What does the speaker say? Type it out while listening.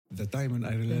the time when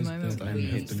I realized that I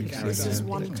have to leave. This is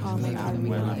one time I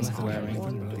realized how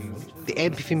important. The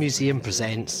Empathy Museum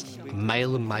presents A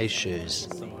Mile in My Shoes.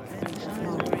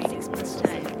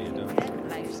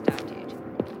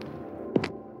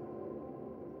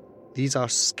 These are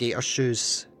skater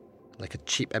shoes, like a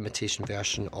cheap imitation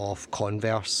version of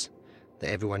Converse that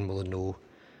everyone will know.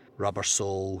 Rubber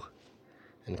sole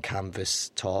and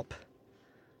canvas top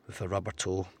with a rubber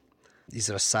toe.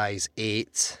 These are a size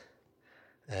 8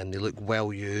 and they look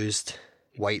well used.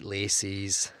 White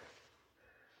laces.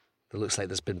 It looks like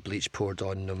there's been bleach poured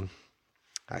on them.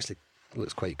 Actually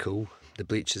looks quite cool. The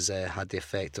bleach has had the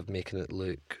effect of making it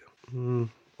look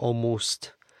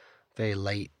almost very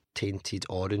light tainted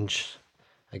orange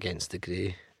against the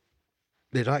grey.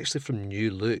 They're actually from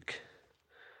New Look,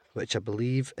 which I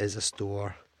believe is a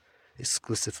store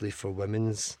exclusively for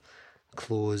women's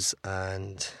clothes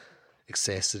and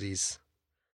accessories.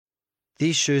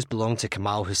 These shoes belong to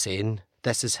Kamaal Hussain.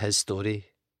 This is his story.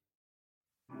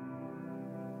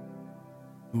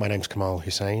 My name's Kamaal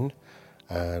Hussain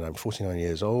and I'm 49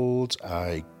 years old.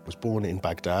 I was born in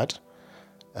Baghdad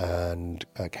and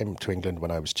came to England when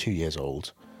I was 2 years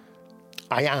old.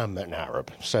 I am an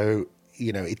Arab, so,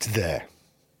 it's there.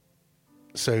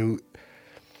 So,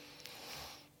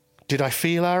 did I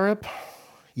feel Arab?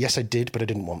 Yes, I did, but I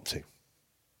didn't want to.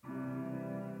 I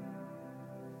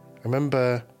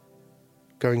remember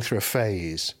going through a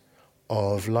phase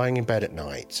of lying in bed at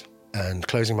night and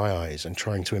closing my eyes and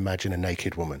trying to imagine a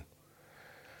naked woman.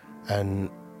 And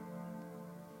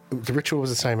the ritual was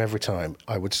the same every time.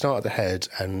 I would start at the head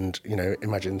and,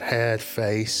 imagine hair,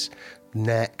 face,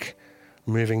 neck,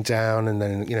 moving down, and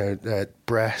then,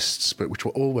 breasts, but which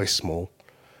were always small.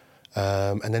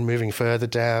 And then moving further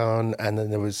down, and then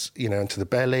there was, into the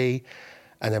belly.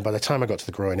 And then by the time I got to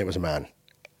the groin, it was a man.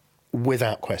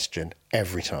 Without question,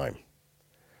 every time.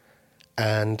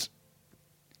 And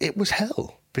it was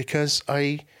hell, because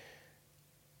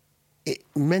it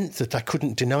meant that I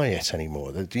couldn't deny it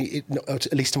anymore,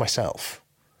 at least to myself.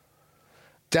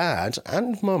 Dad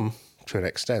and Mum, to an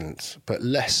extent, but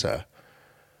lesser,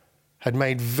 had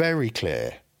made very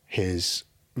clear his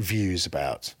views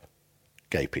about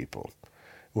gay people.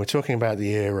 We're talking about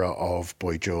the era of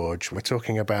Boy George. We're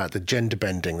talking about the gender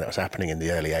bending that was happening in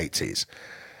the early 80s.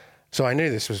 So I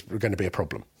knew this was going to be a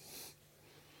problem.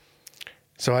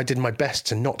 So I did my best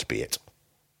to not be it.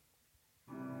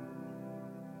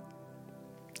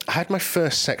 I had my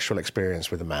first sexual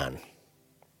experience with a man.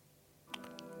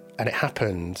 And it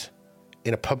happened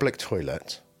in a public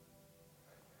toilet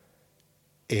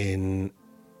in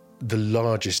the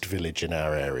largest village in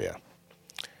our area.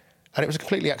 And it was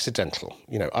completely accidental.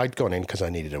 I'd gone in because I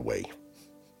needed a wee.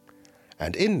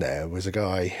 And in there was a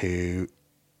guy who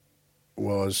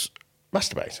was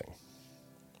masturbating.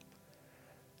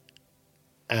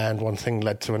 And one thing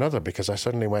led to another, because I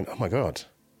suddenly went, oh my God,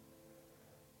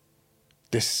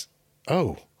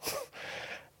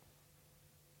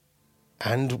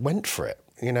 and went for it,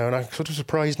 and I sort of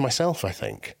surprised myself, I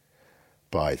think,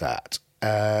 by that.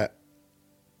 And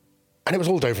it was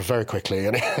all over very quickly,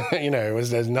 and,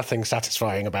 there's nothing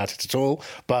satisfying about it at all,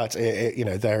 but,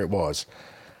 there it was.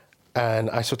 And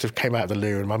I sort of came out of the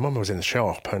loo, and my mum was in the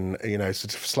shop, and,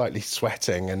 sort of slightly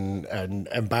sweating and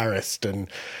embarrassed, and,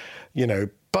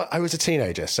 but I was a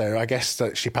teenager, so I guess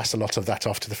that she passed a lot of that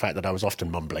off to the fact that I was often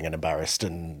mumbling and embarrassed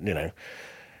and, and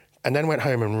then went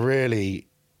home and really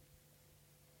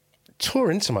tore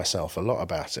into myself a lot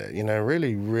about it,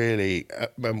 really, really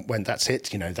went, that's it,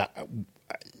 that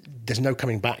there's no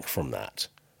coming back from that,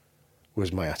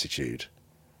 was my attitude.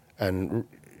 And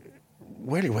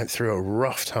really went through a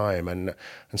rough time and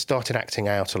started acting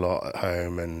out a lot at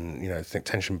home, and, I think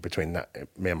tension between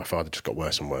me and my father just got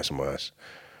worse and worse and worse.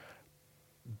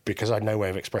 Because I had no way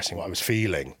of expressing what I was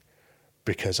feeling,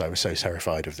 because I was so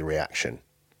terrified of the reaction.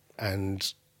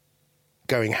 And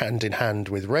going hand in hand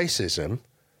with racism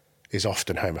is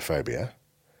often homophobia.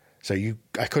 So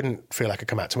I couldn't feel I could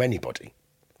come out to anybody.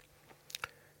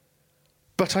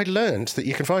 But I'd learned that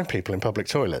you can find people in public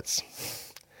toilets.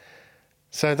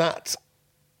 So that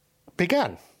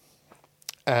began.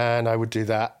 And I would do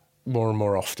that more and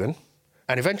more often.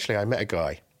 And eventually I met a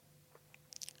guy.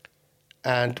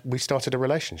 And we started a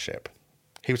relationship.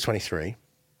 He was 23.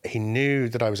 He knew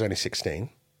that I was only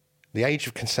 16. The age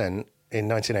of consent in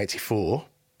 1984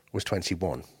 was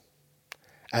 21.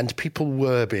 And people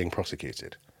were being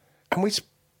prosecuted. And we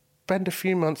spent a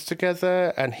few months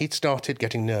together, and he'd started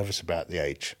getting nervous about the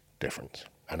age difference.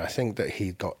 And I think that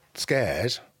he got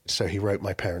scared, so he wrote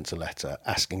my parents a letter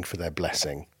asking for their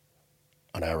blessing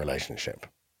on our relationship.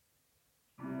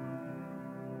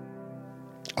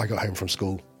 I got home from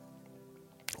school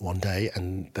one day,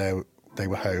 and they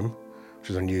were home, which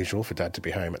was unusual for Dad to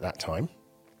be home at that time.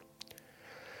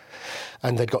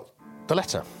 And they'd got the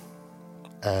letter.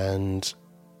 And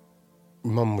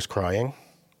Mum was crying.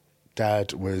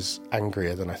 Dad was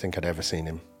angrier than I think I'd ever seen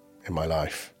him in my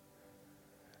life.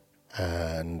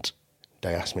 And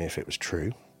they asked me if it was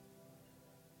true.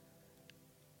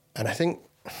 And I think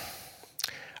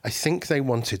they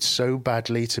wanted so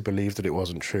badly to believe that it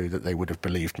wasn't true that they would have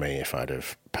believed me if I'd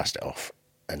have passed it off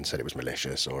and said it was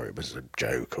malicious or it was a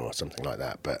joke or something like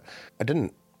that. But I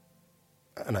didn't.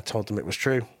 And I told them it was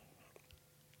true.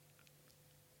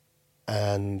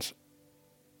 And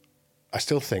I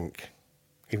still think,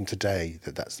 even today,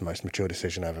 that that's the most mature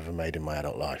decision I've ever made in my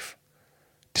adult life,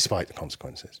 despite the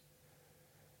consequences.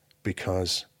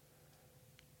 Because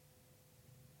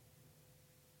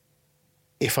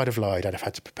if I'd have lied, I'd have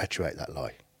had to perpetuate that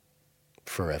lie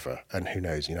forever. And who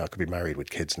knows, I could be married with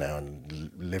kids now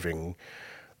and living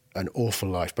an awful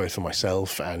life, both for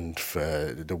myself and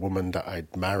for the woman that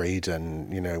I'd married,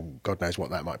 and, God knows what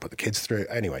that might put the kids through.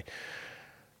 Anyway,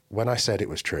 when I said it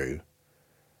was true,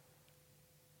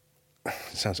 it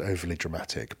sounds overly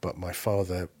dramatic, but my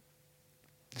father,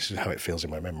 this is how it feels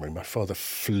in my memory, my father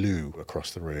flew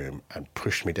across the room and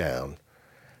pushed me down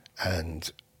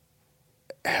and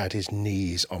had his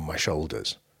knees on my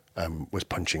shoulders and was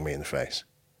punching me in the face.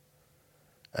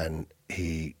 And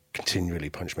he continually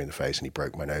punched me in the face, and he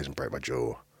broke my nose and broke my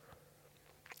jaw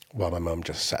while my mum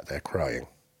just sat there crying.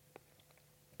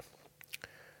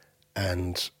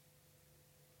 And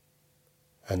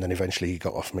then eventually he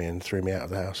got off me and threw me out of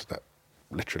the house,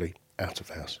 literally out of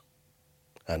the house.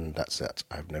 And that's that.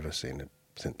 I've never seen him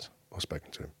since, or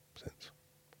spoken to him since.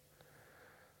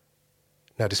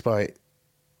 Now, despite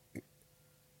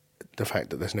the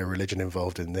fact that there's no religion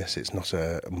involved in this, it's not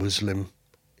a Muslim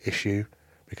issue,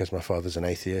 because my father's an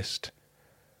atheist.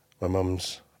 My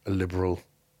mum's a liberal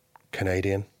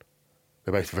Canadian.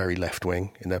 They're both very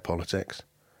left-wing in their politics.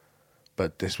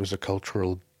 But this was a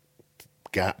cultural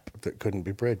gap that couldn't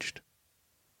be bridged.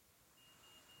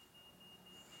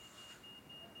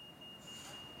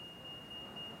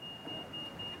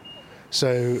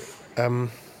 So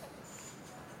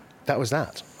that was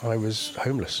that. I was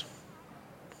homeless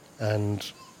and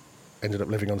ended up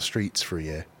living on the streets for a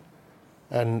year.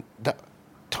 And that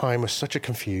time was such a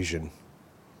confusion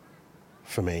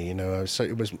for me. I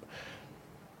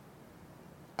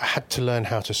had to learn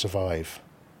how to survive.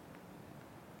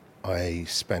 I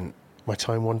spent my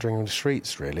time wandering on the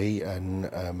streets, really, and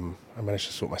I managed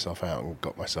to sort myself out and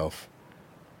got myself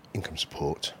income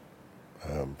support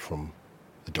from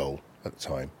the dole at the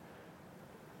time.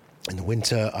 In the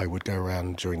winter, I would go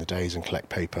around during the days and collect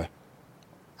paper,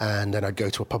 and then I'd go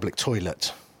to a public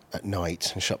toilet at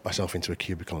night and shut myself into a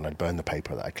cubicle, and I'd burn the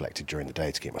paper that I collected during the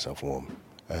day to keep myself warm,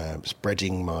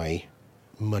 spreading my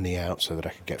money out so that I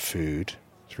could get food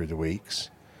through the weeks.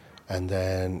 And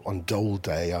then on dole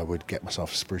day, I would get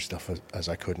myself as spruce stuff as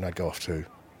I could, and I'd go off to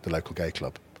the local gay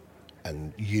club.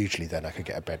 And usually then I could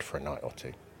get a bed for a night or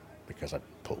two because I'd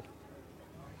pull.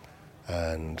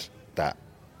 And that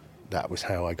was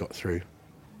how I got through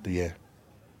the year.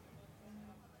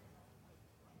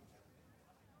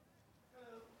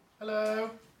 Hello.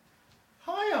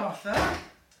 Hi, Arthur.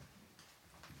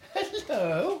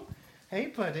 Hello. Hey,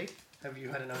 buddy. Have you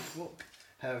had a nice walk?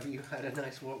 Have you had a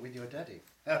nice walk with your daddy?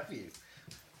 Have you?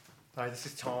 Hi, this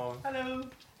is Tom. Hello.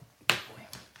 Good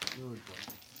boy.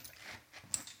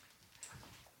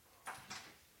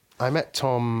 I met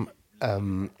Tom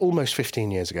almost 15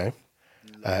 years ago.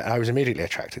 I was immediately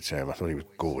attracted to him. I thought he was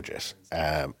gorgeous.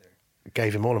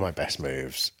 Gave him all of my best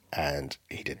moves, and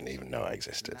he didn't even know I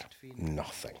existed.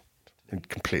 Nothing. He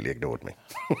completely ignored me.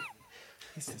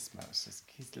 He's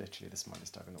literally the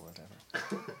smartest dog in the world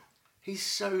ever. He's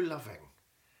so loving,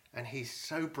 and he's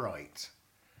so bright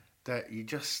that you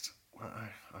just...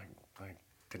 I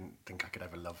didn't think I could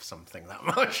ever love something that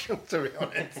much, to be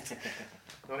honest.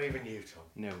 Not even you, Tom.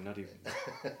 No, not even.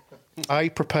 I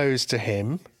proposed to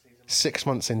him 6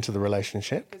 months into the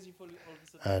relationship,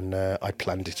 and I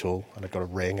planned it all, and I got a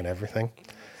ring and everything,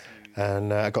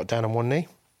 and I got down on one knee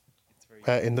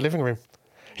in the living room.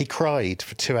 He cried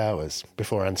for 2 hours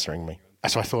before answering me,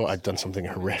 so I thought I'd done something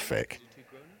horrific,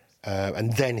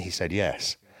 and then he said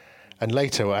yes. And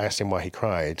later, when I asked him why he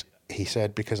cried, he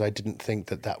said because I didn't think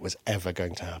that was ever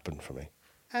going to happen for me.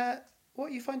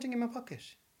 What are you finding in my pocket?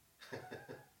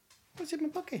 What's in my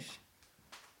pocket?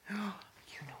 Oh,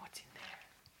 you know what's in there.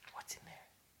 What's in there?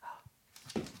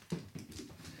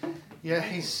 Oh. Yeah,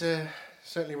 he's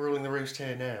certainly ruling the roost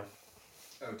here now.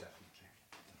 Oh, definitely.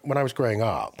 When I was growing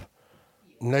up,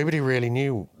 nobody really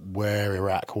knew where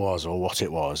Iraq was or what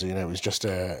it was. It was just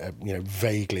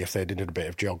vaguely, if they did a bit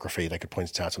of geography, they could point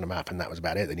it out on a map, and that was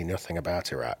about it. They knew nothing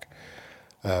about Iraq.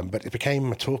 But it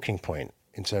became a talking point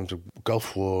in terms of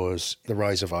Gulf Wars, the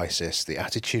rise of ISIS, the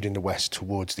attitude in the West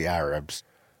towards the Arabs.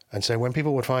 And so when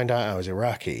people would find out I was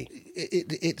Iraqi,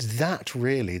 it's that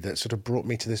really that sort of brought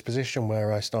me to this position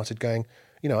where I started going,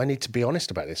 I need to be honest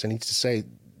about this. I need to say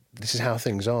this is how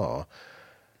things are.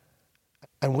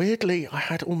 And weirdly, I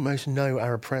had almost no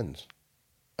Arab friends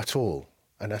at all.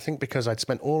 And I think because I'd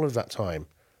spent all of that time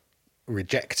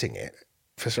rejecting it,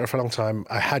 for a long time,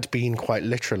 I had been quite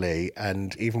literally,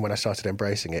 and even when I started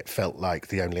embracing it, felt like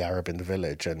the only Arab in the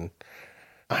village. And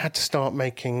I had to start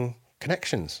making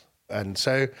connections. And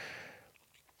so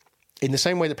in the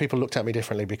same way that people looked at me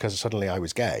differently because suddenly I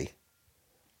was gay,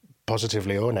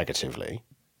 positively or negatively,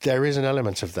 there is an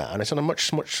element of that. And it's on a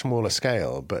much, much smaller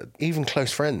scale. But even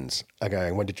close friends are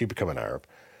going, when did you become an Arab?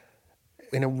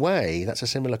 In a way, that's a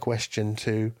similar question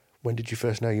to when did you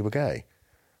first know you were gay?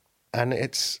 And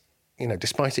it's,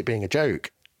 despite it being a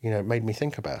joke, it made me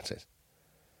think about it.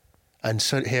 And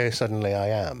so here suddenly I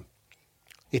am.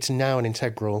 It's now an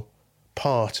integral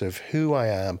part of who I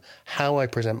am, how I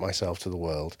present myself to the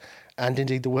world, and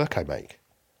indeed the work I make.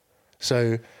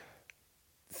 So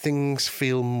things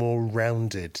feel more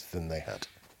rounded than they had.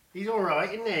 He's all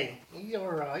right, isn't he? He's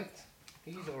all right.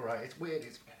 It's weird.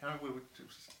 It's how we would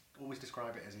always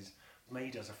describe it as he's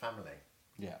made us a family.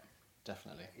 Yeah,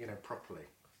 definitely. Properly.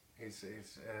 He's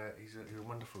a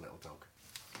wonderful little dog.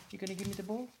 You going to give me the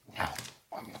ball? No,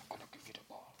 I'm not going to give you the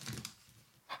ball.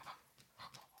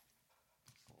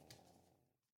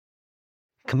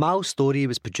 Kamaal's story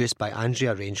was produced by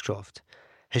Andrea Rangecroft.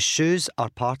 His shoes are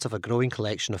part of a growing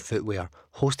collection of footwear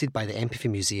hosted by the Empathy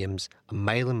Museum's A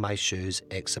Mile in My Shoes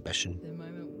exhibition. The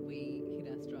moment we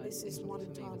hit our stride, this is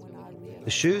one time when I realized.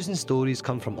 The shoes and stories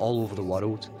come from all over the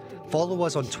world. Follow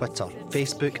us on Twitter,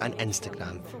 Facebook and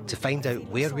Instagram to find out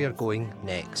where we are going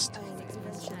next.